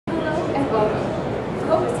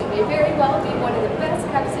may very well be one of the best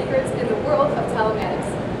kept secrets in the world of telematics.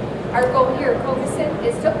 Our goal here at Covisint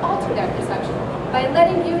is to alter that perception by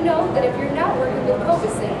letting you know that if you're not working with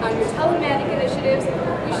Covisint on your telematic initiatives,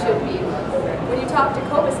 you should be. When you talk to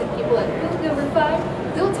Covisint people at booth number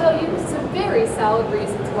 5, they'll tell you some very solid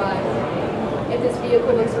reasons why. If this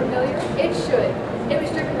vehicle looks familiar, it should. It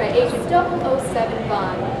was driven by Agent 007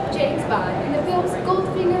 Bond, James Bond, in the films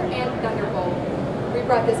Goldfinger and Thunderbolt. We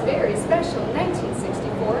brought this very special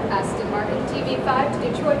 1964 Aston Martin DB5 to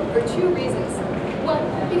Detroit for 2 reasons. One,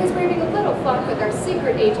 because we're having a little fun with our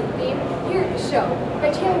secret agent theme here at the show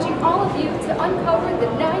by challenging all of you to uncover the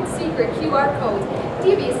 9 secret QR codes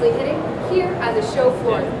deviously hidden here on the show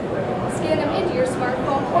floor. Scan them into your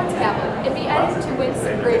smartphone or tablet and be entered to win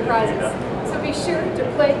some great prizes. So be sure to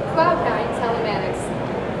play Cloud9 Telematics.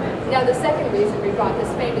 Now the second reason we brought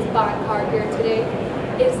this famous Bond car here today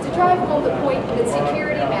is to drive home the point that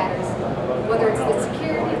security matters. Whether it's the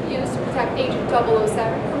security used to protect Agent 007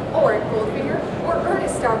 from Orin Goldfinger or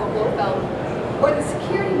Ernest Starbo Blofeld, or the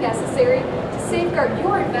security necessary to safeguard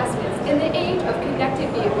your investments in the age of connected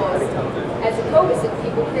vehicles. As the Covisint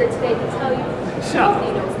people here today can tell you,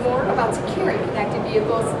 nobody knows more about securing connected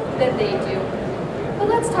vehicles than they do. But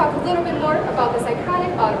let's talk a little bit more about this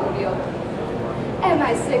iconic automobile.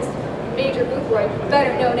 MI6 Major Boothroyd,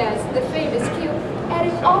 better known as the famous Q,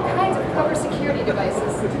 added all kinds of cover security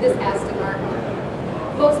devices to this Aston Martin.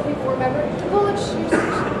 Most people remember the bullet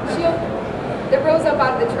shield that rose up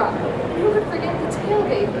out of the truck. And who could forget the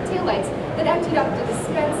taillights that emptied up to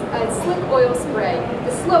dispense a slick oil spray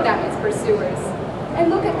to slow down its pursuers. And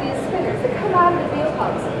look at these spinners that come out of the wheel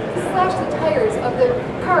hubs to slash the tires of the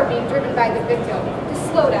car being driven by the victim to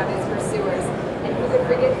slow down its pursuers. And who could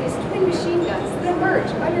forget these twin machine guns that emerge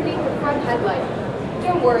underneath the front headlight.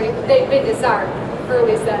 Don't worry, they've been disarmed, or at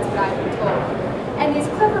least that's what I've been told. And these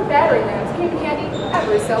clever battery lamps came in handy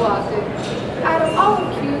ever so often. Out of all of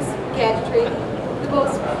Q's gadgetry, the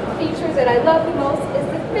most features that I love the most is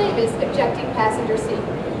the famous ejecting passenger seat,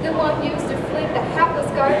 the one used to fling the hapless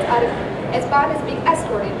guards out of as Bond is being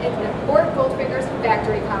escorted into Orin Goldfinger's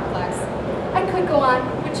factory complex. I could go on,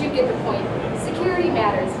 but you get the point. Security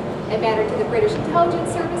matters. It mattered to the British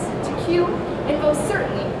intelligence service, to Q, and most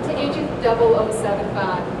certainly to Agent 007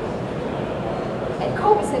 Bond. And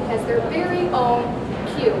Covisint has their very own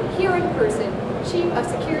Q here in person, Chief of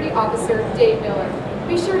Security Officer Dave Miller.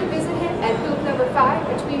 Be sure to visit him at booth number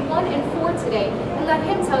 5 between 1 and 4 today and let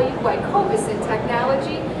him tell you why Covisint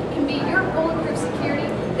technology can be your bulletproof security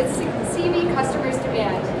that CV customers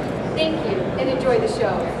demand. Thank you and enjoy the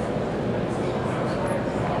show.